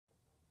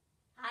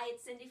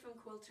it's Cindy from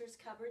Quilter's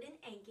Cupboard in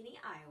Ankeny,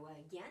 Iowa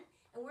again,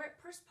 and we're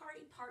at Purse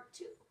Party Part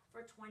 2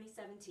 for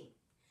 2017.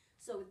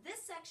 So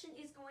this section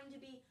is going to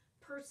be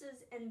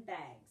purses and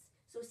bags.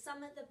 So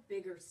some of the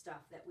bigger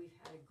stuff that we've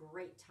had a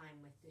great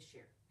time with this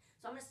year.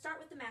 So I'm going to start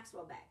with the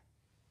Maxwell bag.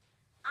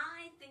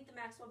 I think the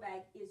Maxwell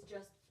bag is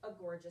just a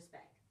gorgeous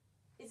bag.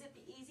 Is it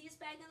the easiest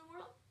bag in the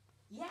world?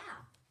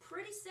 Yeah,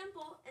 pretty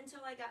simple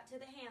until I got to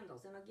the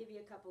handles, and I'll give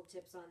you a couple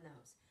tips on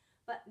those.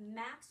 But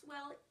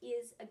Maxwell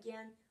is,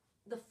 again,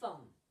 the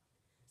foam.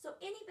 So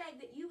any bag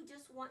that you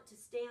just want to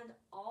stand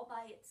all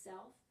by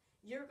itself,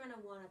 you're going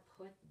to want to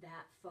put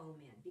that foam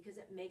in because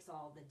it makes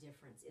all the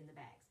difference in the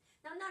bags.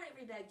 Now, not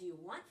every bag do you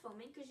want foam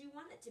in because you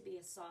want it to be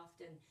a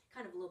soft and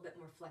kind of a little bit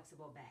more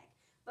flexible bag.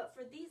 But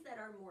for these that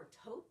are more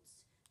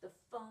totes, the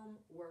foam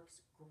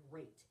works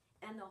great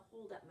and they'll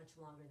hold up much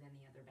longer than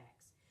the other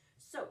bags.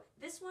 So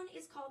this one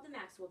is called the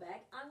Maxwell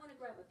bag. I want to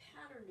grab a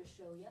pattern to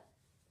show you.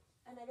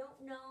 And I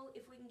don't know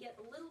if we can get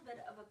a little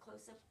bit of a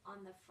close-up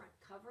on the front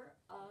cover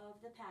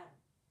of the pattern.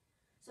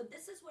 So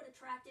this is what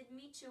attracted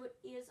me to it,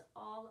 is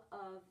all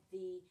of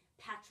the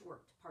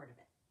patchworked part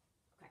of it.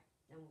 Okay,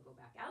 then we'll go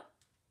back out,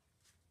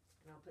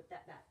 and I'll put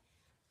that back.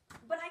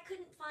 But I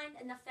couldn't find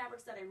enough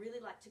fabrics that I really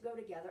liked to go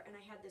together, and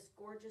I had this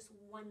gorgeous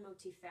one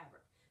motif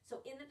fabric.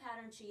 So in the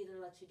pattern, she either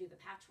lets you do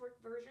the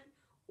patchwork version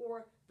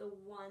or the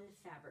one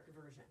fabric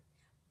version.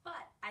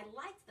 But I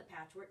liked the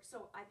patchwork,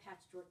 so I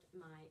patchworked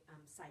my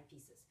side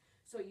pieces.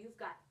 So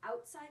you've got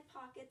outside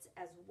pockets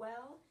as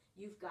well.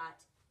 You've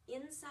got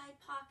inside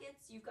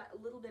pockets. You've got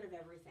a little bit of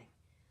everything.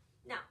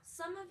 Now,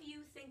 some of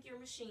you think your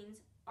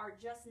machines are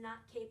just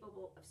not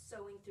capable of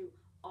sewing through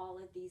all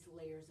of these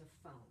layers of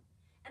foam.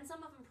 And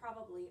some of them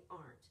probably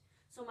aren't.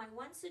 So my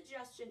one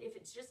suggestion, if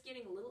it's just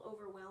getting a little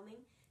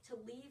overwhelming, to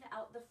leave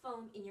out the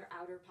foam in your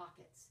outer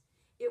pockets.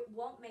 It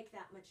won't make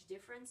that much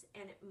difference,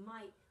 and it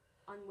might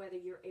on whether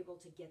you're able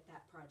to get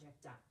that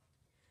project done.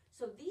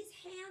 So these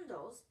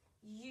handles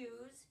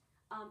use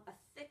a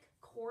thick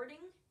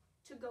cording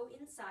to go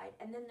inside,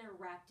 and then they're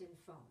wrapped in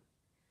foam.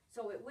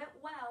 So it went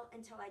well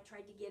until I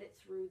tried to get it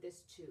through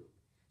this tube.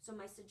 So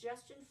my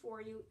suggestion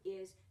for you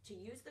is to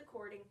use the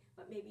cording,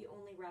 but maybe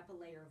only wrap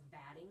a layer of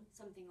batting,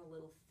 something a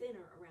little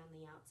thinner around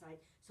the outside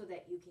so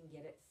that you can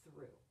get it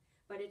through.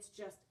 But it's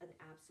just an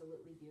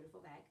absolutely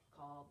beautiful bag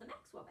called the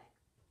Maxwell bag.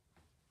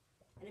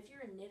 And if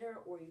you're a knitter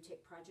or you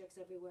take projects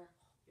everywhere,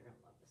 oh, you're going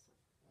to love this one.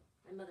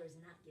 My mother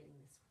is not getting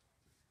this one.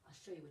 I'll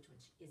show you which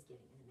one she is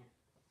getting in a minute.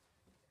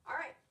 All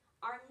right,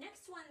 our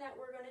next one that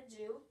we're going to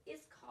do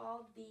is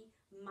called the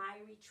My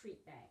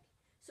Retreat bag.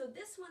 So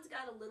this one's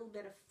got a little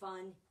bit of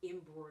fun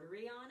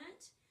embroidery on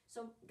it.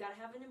 So got to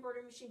have an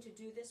embroidery machine to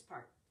do this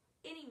part.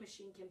 Any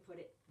machine can put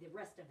the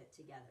rest of it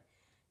together.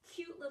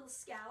 Cute little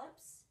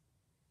scallops.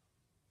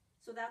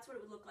 So that's what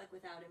it would look like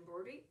without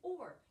embroidery.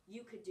 Or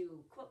you could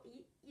do,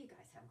 you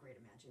guys have great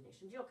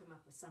imaginations. You'll come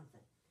up with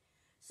something.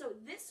 So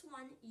this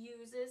one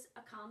uses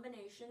a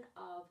combination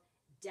of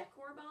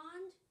decor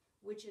bond,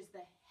 which is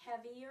the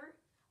heavier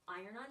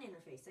iron-on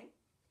interfacing,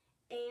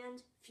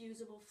 and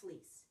fusible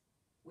fleece,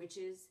 which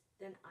is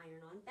then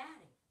iron-on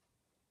batting.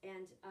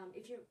 And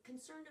if you're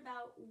concerned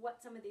about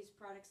what some of these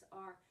products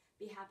are,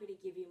 be happy to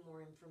give you more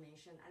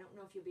information. I don't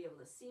know if you'll be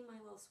able to see my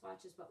little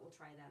swatches, but we'll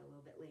try that a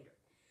little bit later.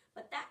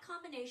 But that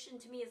combination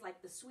to me is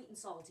like the sweet and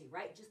salty,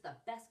 right? Just the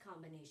best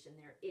combination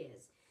there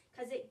is,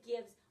 because it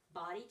gives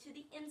body to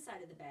the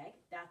inside of the bag.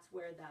 That's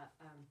where the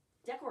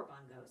decor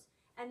bond goes.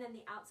 And then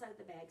the outside of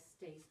the bag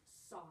stays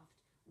soft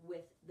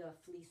with the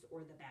fleece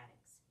or the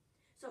battings.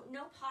 So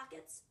no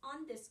pockets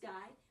on this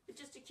guy, but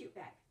just a cute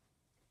bag.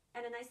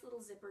 And a nice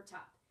little zipper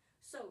top.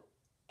 So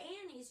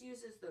Annie's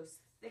uses those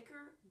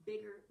thicker,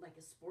 bigger, like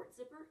a sport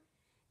zipper.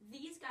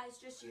 These guys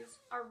just use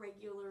our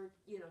regular,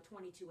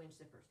 22-inch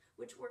zippers,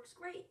 which works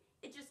great.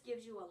 It just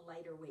gives you a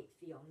lighter weight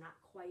feel, not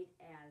quite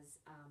as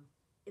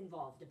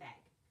involved a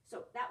bag.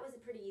 So that was a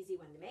pretty easy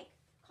one to make,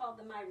 called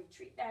the My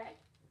Retreat bag.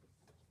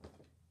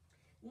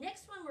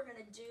 Next one we're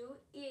going to do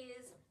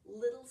is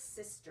Little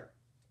Sister.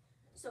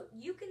 So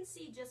you can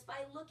see just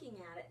by looking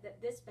at it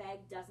that this bag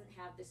doesn't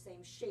have the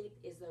same shape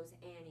as those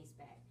Annie's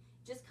bag.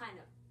 It just kind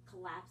of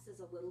collapses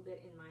a little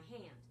bit in my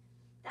hand.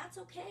 That's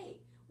okay.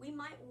 We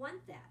might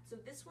want that. So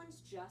this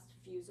one's just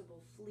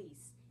fusible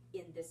fleece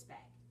in this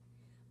bag.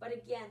 But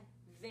again,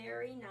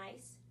 very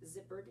nice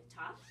zippered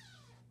top.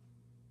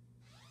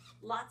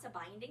 Lots of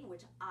binding,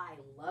 which I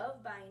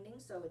love binding,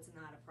 so it's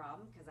not a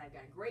problem because I've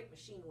got a great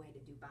machine way to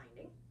do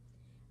binding.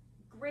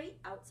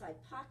 Great outside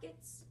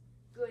pockets,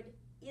 good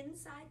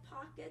inside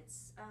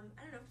pockets.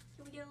 I don't know,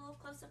 can we get a little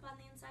close-up on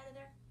the inside of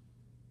there?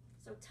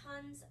 So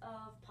tons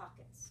of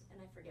pockets, and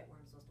I forget where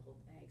I'm supposed to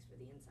hold the bags for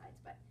the insides,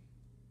 but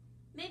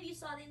maybe you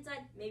saw the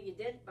inside, maybe you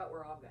did, but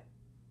we're all good.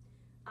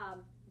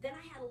 Then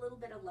I had a little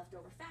bit of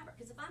leftover fabric,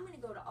 because if I'm going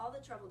to go to all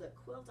the trouble to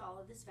quilt all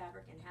of this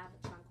fabric and have a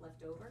chunk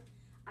left over,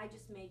 I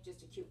just made just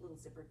a cute little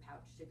zippered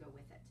pouch to go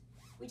with it.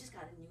 We just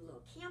got a new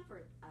little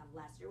camper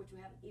last year, which we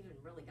haven't even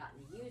really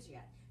gotten to use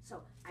yet.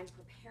 So I'm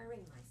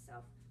preparing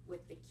myself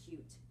with the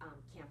cute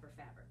camper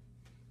fabric.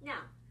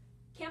 Now,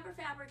 camper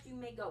fabric, you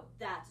may go,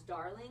 that's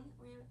darling.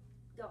 We're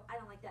go, I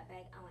don't like that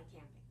bag, I don't like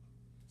camping.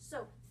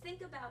 So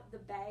think about the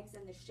bags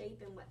and the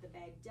shape and what the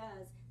bag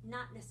does,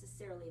 not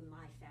necessarily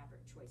my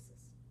fabric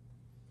choices.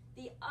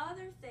 The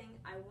other thing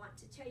I want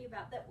to tell you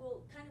about that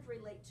will kind of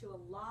relate to a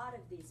lot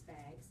of these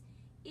bags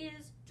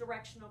is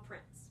directional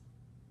prints.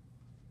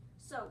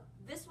 So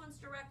this one's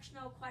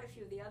directional. Quite a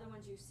few of the other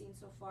ones you've seen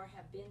so far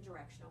have been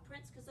directional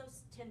prints because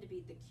those tend to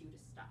be the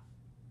cutest stuff.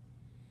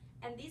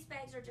 And these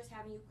bags are just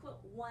having you quilt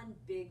one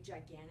big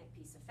gigantic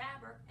piece of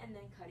fabric and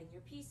then cutting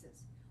your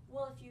pieces.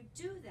 Well, if you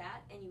do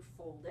that and you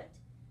fold it,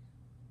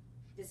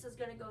 this is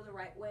going to go the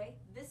right way.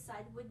 This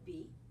side would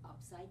be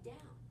upside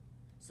down.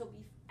 So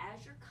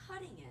as you're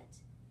cutting it,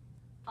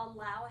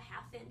 allow a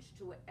 1/2 inch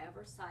to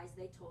whatever size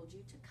they told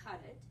you to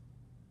cut it.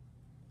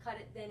 Cut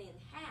it then in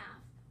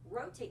half,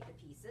 rotate the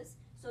pieces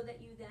so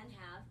that you then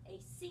have a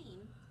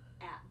seam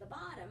at the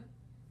bottom,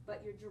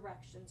 but your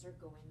directions are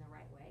going the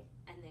right way,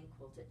 and then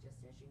quilt it just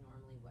as you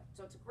normally would.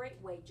 So it's a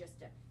great way just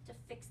to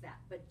fix that.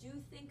 But do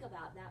think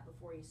about that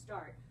before you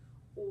start,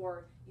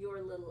 or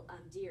your little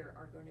deer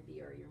are going to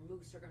be, or your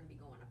moose are going to be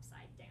going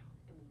upside down,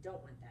 and we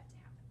don't want that to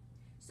happen.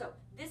 So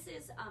this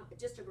is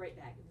just a great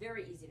bag,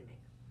 very easy to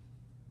make.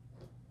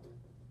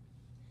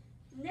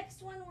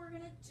 Next one we're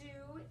going to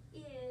do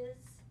is,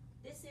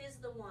 this is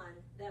the one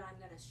that I'm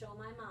going to show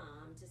my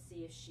mom to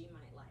see if she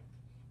might like.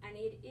 And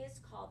it is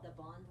called the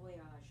Bon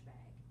Voyage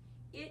bag.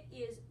 It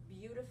is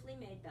beautifully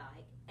made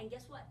bag, and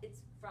guess what?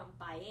 It's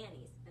by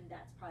Annie's, and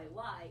that's probably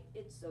why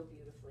it's so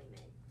beautifully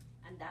made.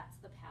 And that's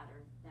the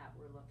pattern that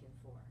we're looking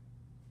for.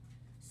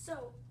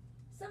 So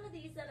some of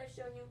these that I've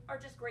shown you are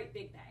just great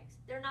big bags.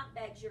 They're not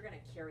bags you're going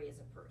to carry as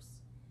a purse.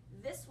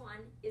 This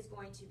one is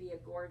going to be a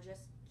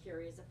gorgeous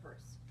carry as a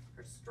purse.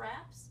 Her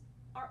straps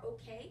are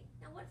okay.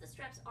 Now what if the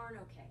straps aren't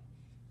okay?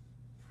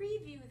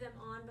 Preview them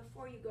on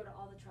before you go to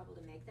all the trouble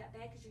to make that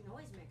bag, because you can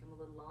always make them a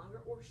little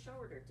longer or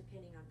shorter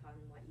depending upon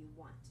what you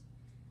want.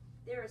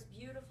 There is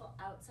beautiful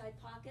outside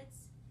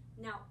pockets.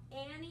 Now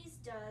Annie's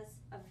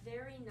does a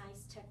very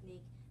nice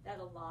technique that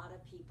a lot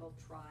of people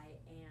try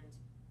and,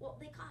 well,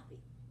 they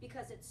copy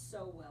because it's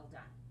so well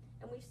done.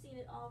 And we've seen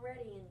it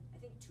already in, I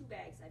think, 2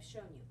 bags I've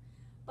shown you.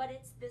 But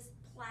it's this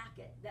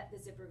placket that the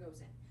zipper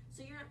goes in.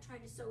 So you're not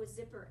trying to sew a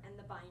zipper and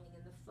the binding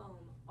and the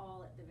foam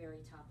all at the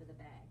very top of the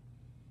bag.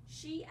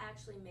 She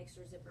actually makes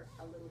her zipper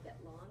a little bit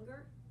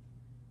longer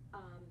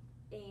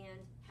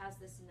and has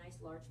this nice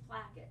large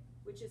placket,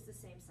 which is the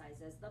same size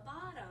as the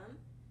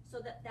bottom, so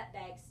that that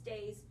bag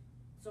stays,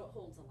 so it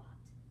holds a lot.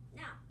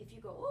 Now, if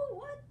you go, oh,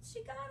 what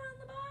she got on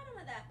the bottom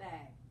of that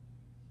bag?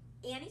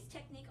 Annie's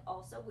technique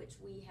also, which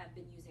we have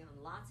been using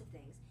on lots of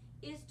things,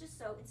 is to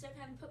sew, instead of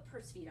having to put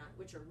purse feet on,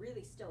 which are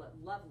really still a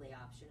lovely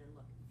option and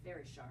look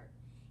very sharp,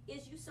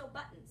 is you sew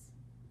buttons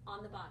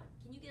on the bottom.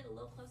 Can you get a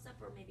little close up,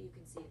 or maybe you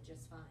can see it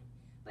just fine?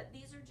 But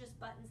these are just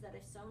buttons that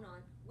I've sewn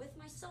on with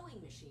my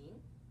sewing machine,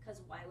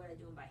 because why would I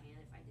do them by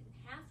hand if I didn't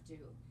have to?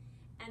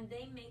 And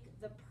they make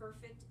the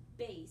perfect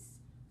base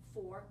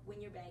for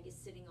when your bag is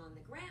sitting on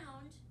the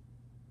ground,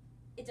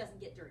 it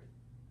doesn't get dirty.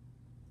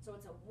 So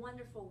it's a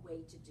wonderful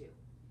way to do.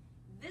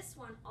 This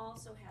one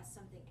also has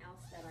something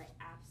else that I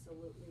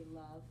absolutely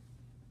love,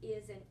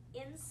 is an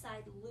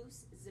inside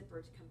loose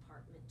zippered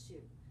compartment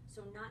too.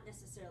 So not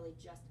necessarily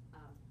just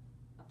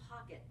a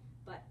pocket,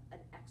 but an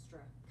extra,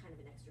 kind of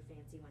an extra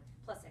fancy one,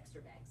 plus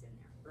extra bags in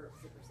there, or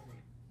zippers in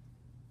there.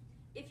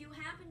 If you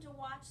happen to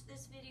watch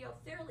this video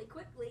fairly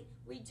quickly,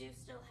 we do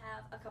still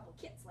have a couple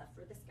kits left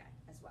for this guy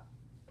as well.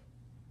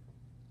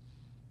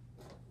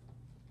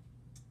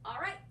 All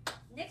right,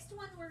 next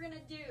one we're gonna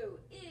do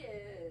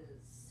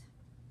is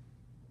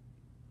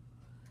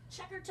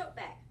checkered tote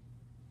bag.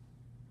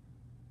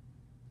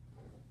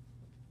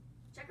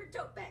 Checkered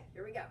tote bag,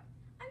 here we go.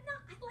 I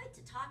like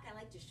to talk, I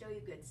like to show you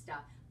good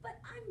stuff, but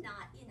I'm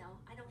not,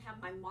 I don't have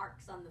my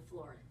marks on the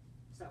floor.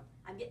 So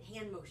I'm getting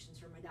hand motions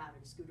from my daughter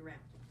to scoot around.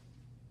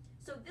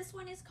 So this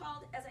one is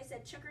called, as I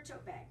said, checkered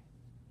tote bag,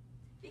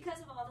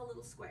 because of all the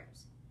little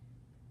squares.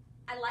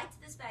 I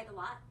liked this bag a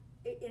lot.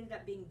 It ended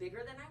up being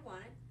bigger than I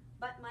wanted,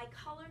 but my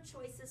color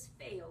choices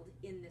failed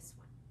in this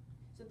one.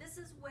 So this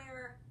is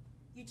where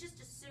you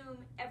just assume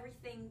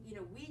everything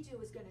we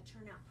do is going to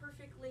turn out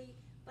perfectly,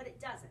 but it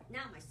doesn't.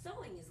 Now my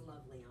sewing is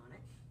lovely on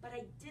it, but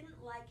I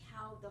didn't like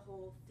how the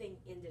whole thing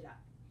ended up.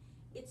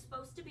 It's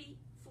supposed to be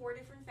 4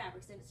 different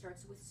fabrics, and it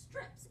starts with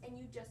strips, and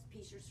you just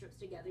piece your strips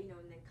together, and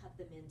then cut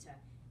them into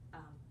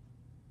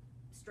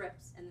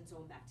strips and then sew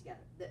them back together.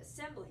 The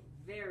assembly,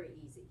 very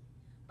easy.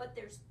 But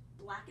there's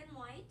black and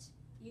white.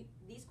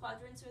 These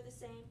quadrants are the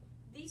same.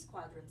 These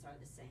quadrants are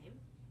the same.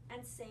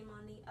 And same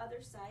on the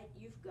other side,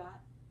 you've got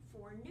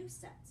 4 new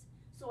sets.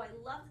 So I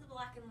loved the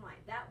black and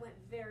white. That went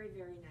very,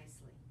 very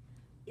nicely.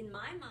 In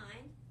my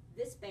mind,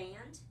 this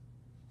band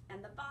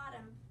and the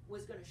bottom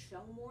was going to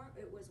show more.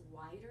 It was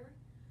wider.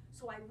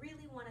 So I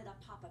really wanted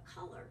a pop of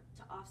color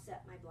to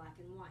offset my black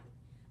and white.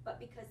 But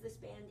because this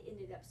band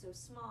ended up so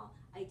small,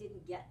 I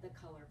didn't get the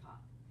color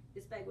pop.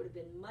 This bag would have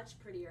been much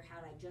prettier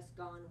had I just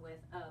gone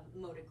with a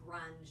mode of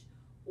grunge,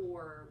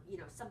 or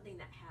something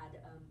that had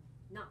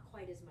not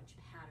quite as much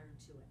pattern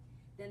to it.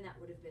 Then that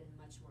would have been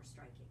much more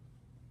striking.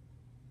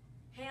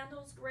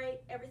 Handle's great,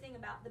 everything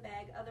about the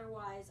bag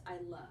otherwise I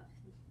love.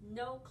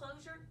 No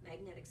closure,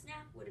 magnetic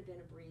snap would have been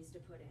a breeze to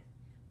put in.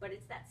 But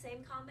it's that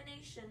same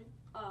combination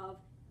of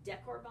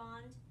decor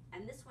bond,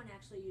 and this one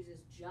actually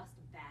uses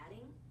just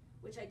batting,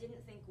 which I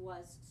didn't think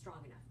was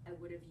strong enough. I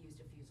would have used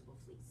a fusible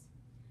fleece.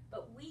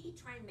 But we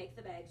try and make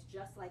the bags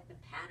just like the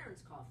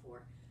patterns call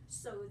for,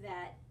 so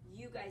that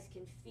you guys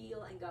can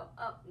feel and go,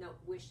 oh, no,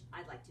 wish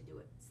I'd like to do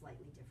it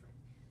slightly different.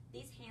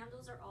 These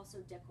handles are also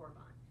decor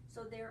bond,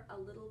 so they're a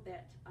little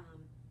bit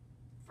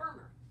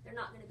firmer. They're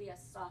not going to be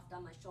as soft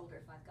on my shoulder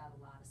if I've got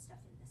a lot of stuff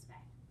in this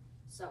bag.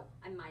 So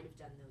I might have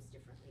done those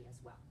differently as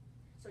well.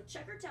 So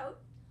checker tote,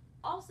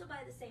 also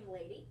by the same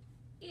lady,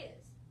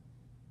 is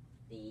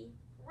the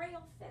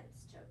rail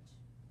fence tote.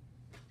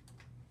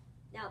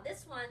 Now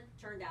this one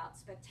turned out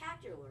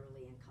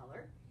spectacularly in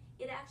color.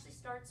 It actually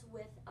starts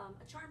with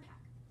a charm pack.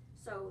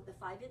 So the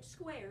 5-inch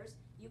squares,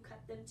 you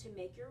cut them to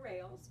make your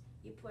rails,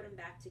 you put them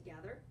back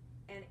together,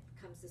 and it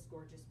becomes this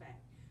gorgeous bag.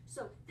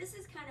 So this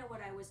is kind of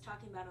what I was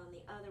talking about on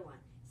the other one.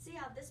 See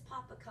how this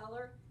pop of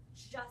color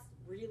just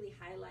really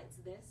highlights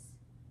this?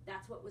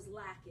 That's what was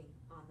lacking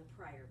on the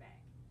prior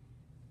bag.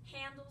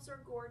 Handles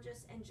are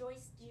gorgeous, and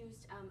Joyce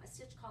used a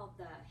stitch called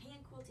the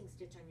hand quilting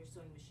stitch on your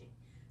sewing machine.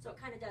 So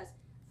it kind of does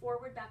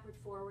forward, backward,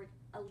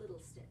 a little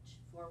stitch,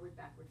 forward,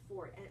 backward,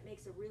 forward, and it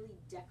makes a really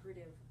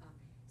decorative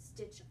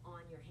stitch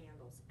on your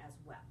handles as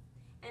well.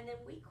 And then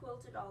we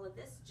quilted all of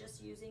this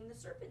just using the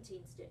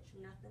serpentine stitch,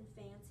 nothing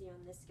fancy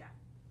on this guy.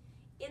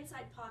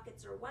 Inside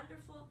pockets are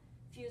wonderful,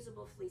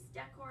 fusible fleece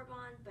decor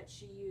bond, but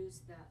she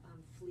used the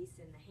fleece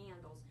in the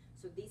handles,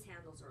 so these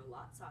handles are a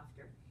lot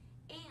softer,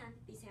 and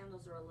these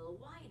handles are a little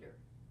wider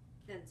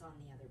than's on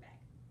the other bag.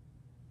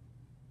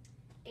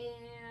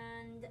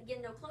 And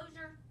again, no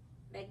closure,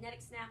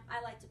 magnetic snap.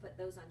 I like to put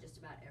those on just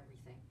about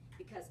everything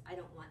because I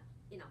don't want,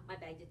 my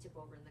bag to tip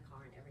over in the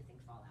car and everything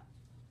fall out.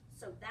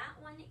 So that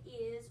one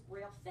is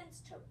rail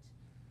fence tote.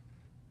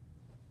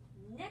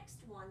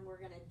 Next one we're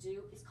going to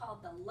do is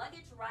called the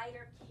luggage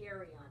rider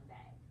carry-on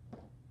bag.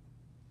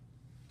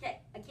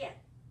 Okay, again,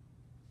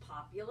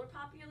 popular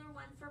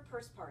one for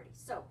purse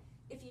parties. So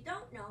if you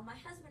don't know, my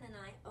husband and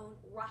I own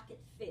Rocket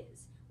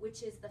Fizz,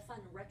 which is the fun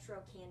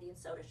retro candy and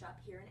soda shop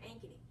here in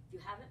Ankeny. If you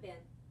haven't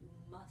been, you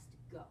must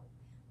go.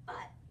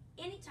 But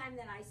anytime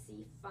that I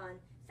see fun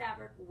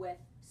fabric with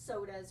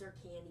sodas or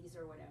candies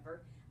or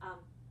whatever,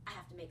 I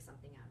have to make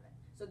something out of it.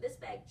 So this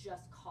bag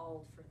just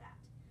called for that.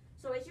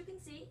 So as you can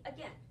see,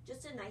 again,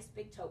 just a nice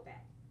big tote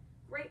bag.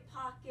 Great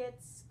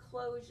pockets,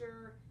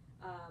 closure,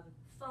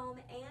 foam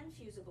and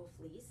fusible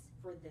fleece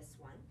for this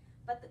one.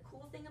 But the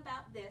cool thing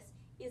about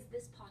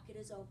this pocket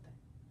is open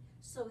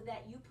so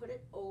that you put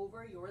it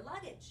over your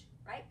luggage,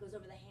 right? Goes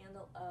over the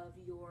handle of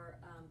your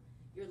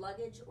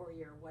luggage or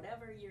your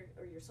whatever,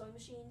 your sewing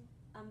machine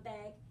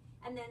bag.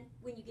 And then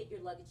when you get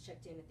your luggage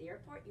checked in at the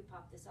airport, you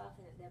pop this off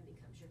and it then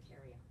becomes your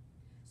carry-on.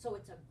 So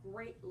it's a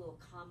great little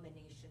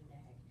combination bag.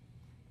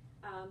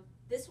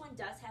 This one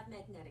does have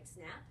magnetic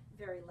snap,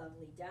 very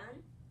lovely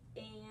done,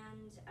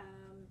 and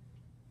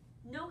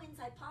no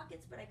inside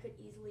pockets, but I could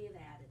easily have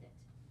added it.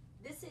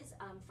 This is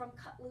from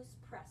Cut Loose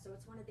Press, so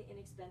it's one of the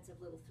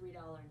inexpensive little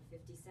 $3.50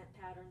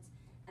 patterns,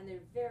 and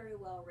they're very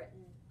well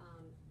written,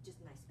 just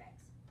nice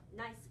bags.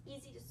 Nice,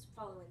 easy to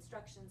follow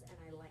instructions, and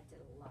I liked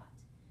it a lot.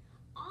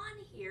 On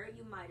here,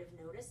 you might have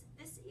noticed,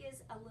 this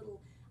is a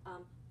little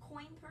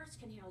coin purse,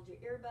 can hold your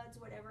earbuds,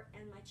 whatever,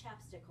 and my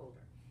chapstick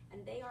holder.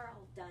 And they are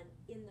all done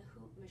in the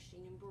hoop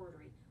machine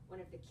embroidery,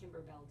 one of the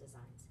Kimberbell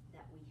designs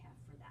that we have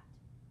for that.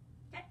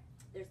 Okay,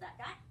 there's that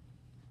guy.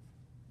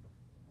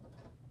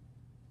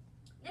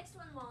 Next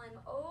one while I'm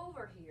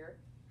over here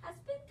has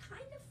been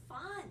kind of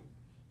fun.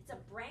 It's a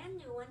brand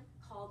new one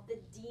called the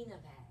Dina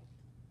bag.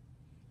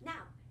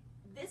 Now,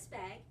 this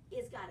bag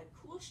has got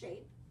a cool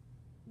shape,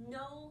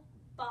 no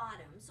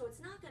bottom, so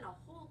it's not going to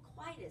hold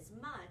quite as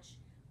much,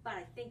 but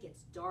I think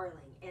it's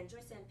darling. And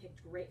Joyce Ann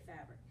picked great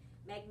fabric.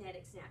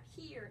 Magnetic snap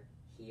here,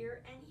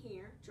 here, and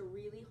here to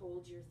really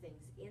hold your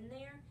things in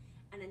there,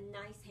 and a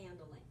nice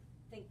handling.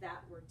 I think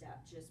that worked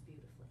out just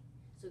beautifully.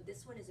 So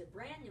this one is a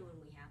brand new one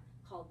we have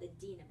called the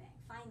Dina bag.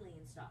 Finally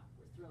in stock.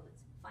 We're thrilled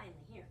it's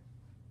finally here.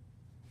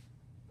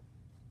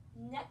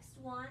 Next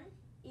one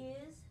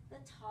is the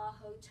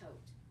Tahoe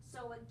tote.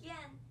 So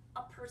again,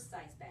 a purse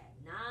size bag,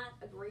 not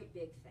a great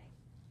big thing.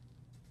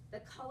 The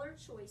color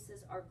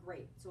choices are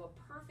great, so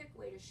a perfect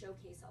way to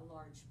showcase a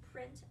large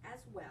print as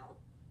well.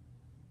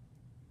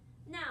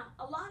 Now,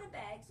 a lot of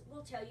bags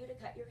will tell you to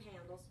cut your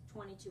handles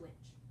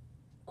 22-inch.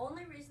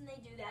 Only reason they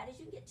do that is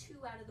you get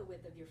 2 out of the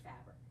width of your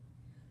fabric.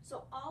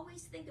 So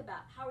always think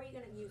about, how are you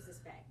going to use this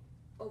bag?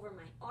 Over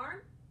my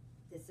arm,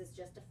 this is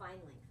just a fine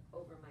length.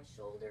 Over my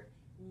shoulder,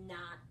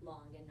 not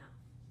long enough.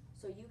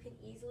 So you can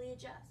easily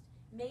adjust.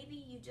 Maybe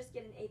you just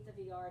get 1/8 of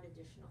a yard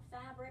additional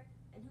fabric,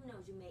 and who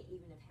knows, you may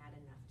even have had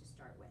enough to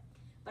start with.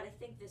 But I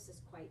think this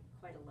is quite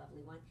a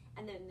lovely one.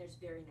 And then there's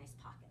very nice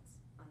pockets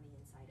on the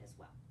inside as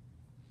well.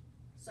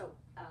 So,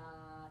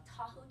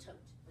 Tahoe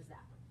tote was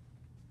that one.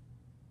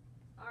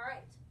 All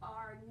right,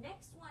 our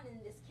next one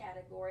in this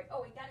category,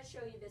 oh, we got to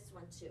show you this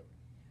one too.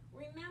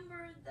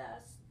 Remember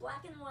the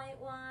white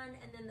one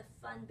and then the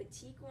fun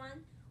batik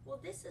one. Well,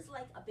 this is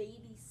like a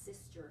baby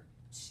sister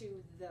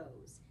to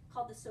those,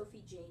 called the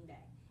Sophie Jane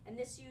bag. And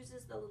this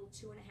uses the little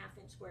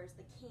 2.5-inch squares,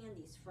 the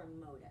candies from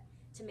Moda,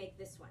 to make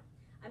this one.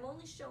 I'm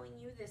only showing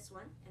you this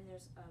one, and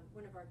there's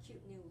one of our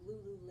cute new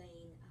Lulu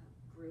Lane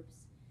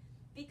groups,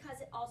 because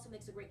it also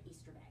makes a great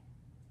Easter bag,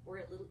 or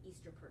a little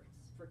Easter purse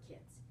for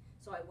kids.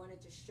 So I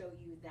wanted to show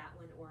you that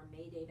one, or a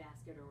Mayday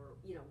basket, or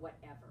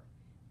whatever.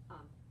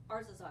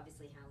 Ours is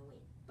obviously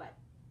Halloween, but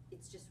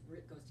it's just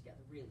it goes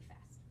together really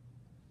fast.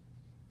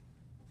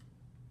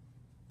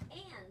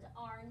 And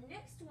our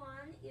next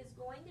one is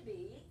going to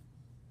be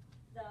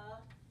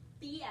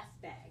the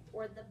BF bag,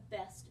 or the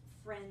Best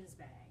Friends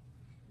bag.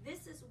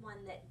 This is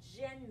one that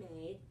Jen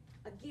made.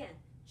 Again,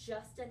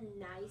 just a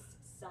nice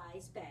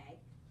size bag.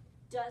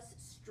 Does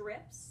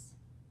strips.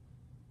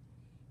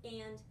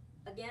 And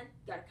again,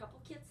 got a couple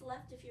kits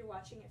left if you're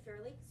watching it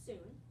fairly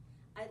soon.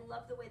 I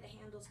love the way the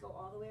handles go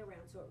all the way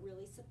around, so it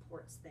really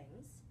supports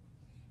things.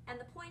 And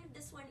the point of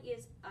this one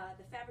is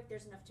the fabric,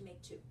 there's enough to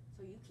make 2.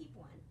 So you keep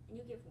one and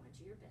you give one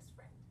to your best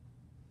friend.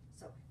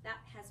 So that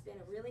has been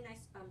a really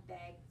nice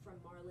bag from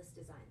Marlis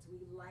Designs.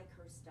 We like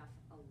her stuff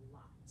a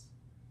lot.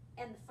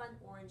 And the fun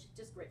orange,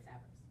 just great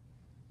fabrics.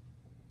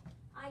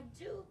 I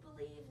do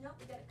believe, nope,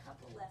 we got a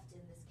couple left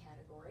in this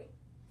category.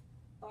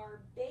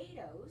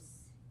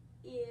 Barbados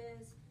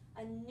is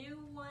a new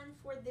one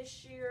for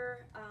this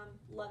year.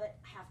 Love it.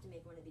 Have to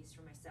make one of these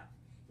for myself.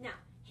 Now,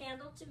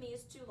 handle to me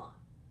is too long,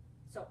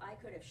 so I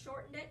could have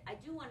shortened it. I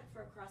do want it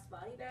for a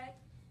crossbody bag,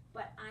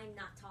 but I'm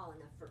not tall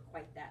enough for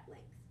quite that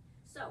length.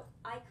 So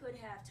I could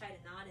have tied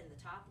a knot in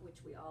the top,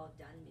 which we all have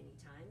done many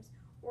times,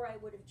 or I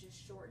would have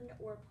just shortened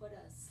or put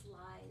a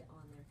slide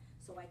on there,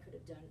 so I could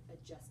have done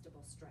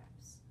adjustable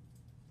straps.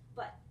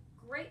 But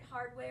great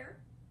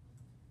hardware.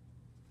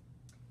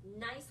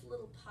 Nice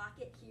little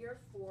pocket here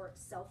for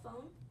cell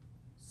phone.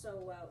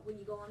 So when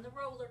you go on the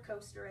roller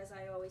coaster, as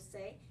I always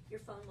say, your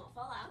phone won't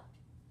fall out.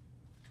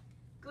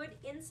 Good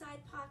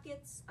inside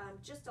pockets,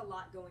 just a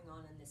lot going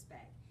on in this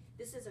bag.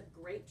 This is a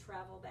great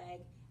travel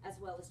bag, as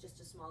well as just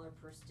a smaller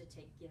purse to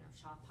take,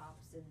 shop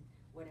hops and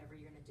whatever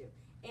you're gonna do.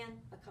 And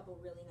a couple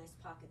really nice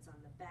pockets on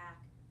the back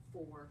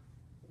for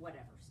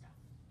whatever stuff.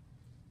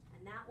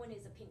 And that one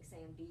is a pink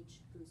sand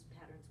beach, whose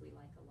patterns we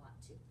like a lot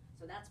too.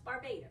 So that's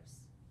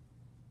Barbados.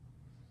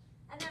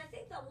 And then I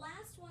think the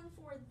last one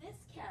for this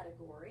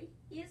category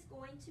is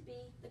going to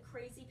be the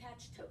Crazy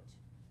Patch Tote.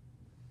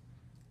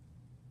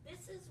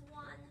 This is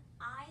one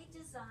I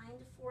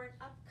designed for an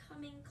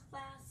upcoming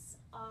class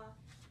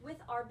with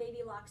our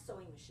Baby Lock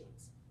sewing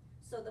machines.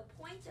 So the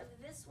point of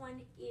this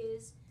one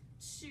is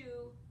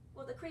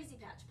well, the Crazy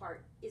Patch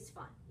part is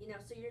fun,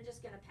 so you're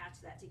just gonna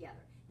patch that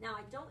together. Now,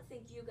 I don't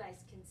think you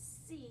guys can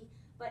see,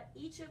 but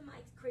each of my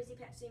Crazy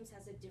Patch seams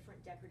has a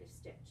different decorative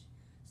stitch.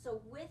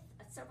 So with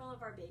several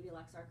of our Baby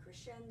Locks, our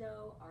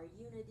Crescendo, our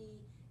Unity,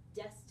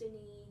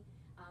 Destiny,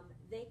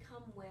 they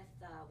come with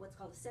what's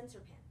called a sensor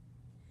pin.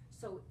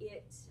 So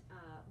it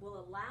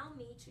will allow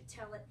me to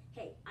tell it,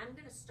 hey, I'm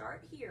gonna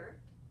start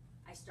here,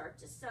 I start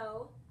to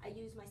sew, I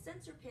use my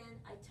sensor pin,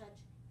 I touch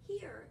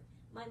here,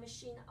 my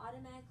machine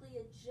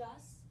automatically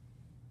adjusts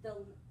the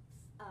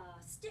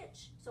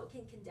stitch so it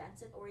can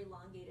condense it or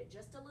elongate it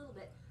just a little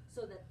bit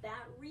so that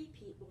that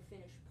repeat will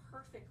finish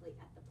perfectly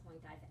at the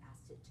point I've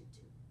asked it to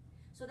do.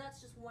 So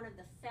that's just one of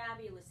the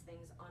fabulous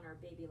things on our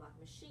Baby Lock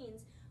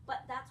machines,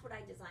 but that's what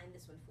I designed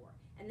this one for.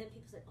 And then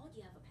people said, oh, do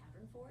you have a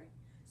pattern for it?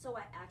 So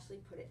I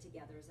actually put it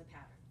together as a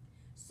pattern.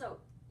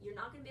 So you're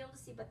not gonna be able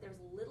to see, but there's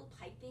little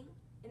piping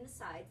in the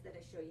sides that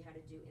I show you how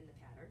to do in the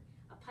pattern.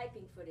 A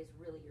piping foot is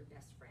really your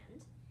best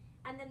friend.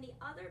 And then the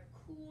other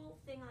cool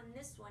thing on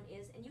this one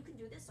is, and you can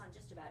do this on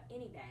just about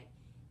any bag,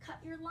 cut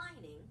your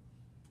lining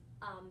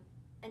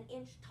an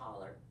inch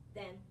taller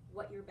than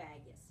what your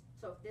bag is.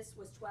 So if this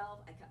was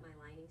 12, I cut my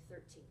lining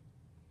 13.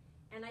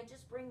 And I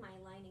just bring my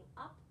lining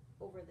up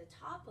over the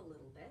top a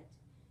little bit,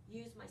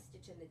 use my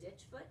stitch in the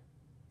ditch foot,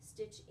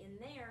 stitch in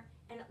there,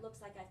 and it looks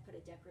like I've put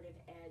a decorative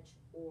edge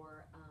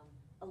or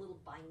a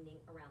little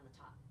binding around the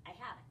top. I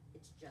haven't.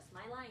 It's just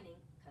my lining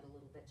cut a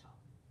little bit taller.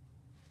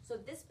 So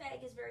this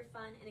bag is very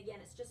fun, and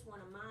again, it's just one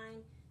of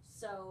mine,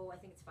 so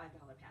I think it's a $5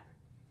 pattern.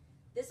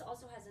 This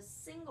also has a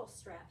single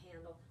strap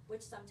handle,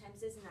 which sometimes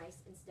is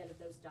nice instead of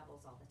those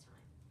doubles all the time.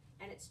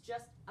 And it's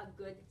just a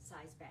good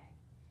size bag.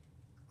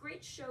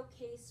 Great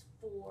showcase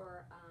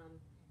for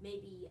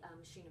maybe a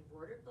machine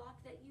embroidered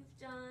block that you've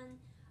done,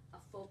 a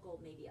focal,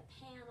 maybe a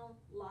panel,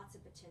 lots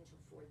of potential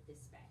for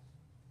this bag.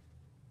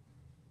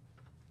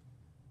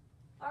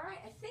 All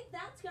right, I think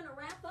that's gonna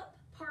wrap up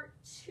part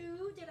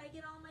 2. Did I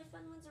get all my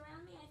fun ones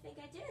around me? I think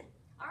I did.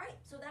 All right,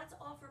 so that's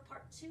all for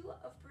part 2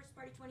 of Purse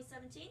Party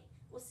 2017.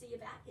 We'll see you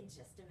back in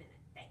just a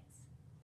minute. Thanks.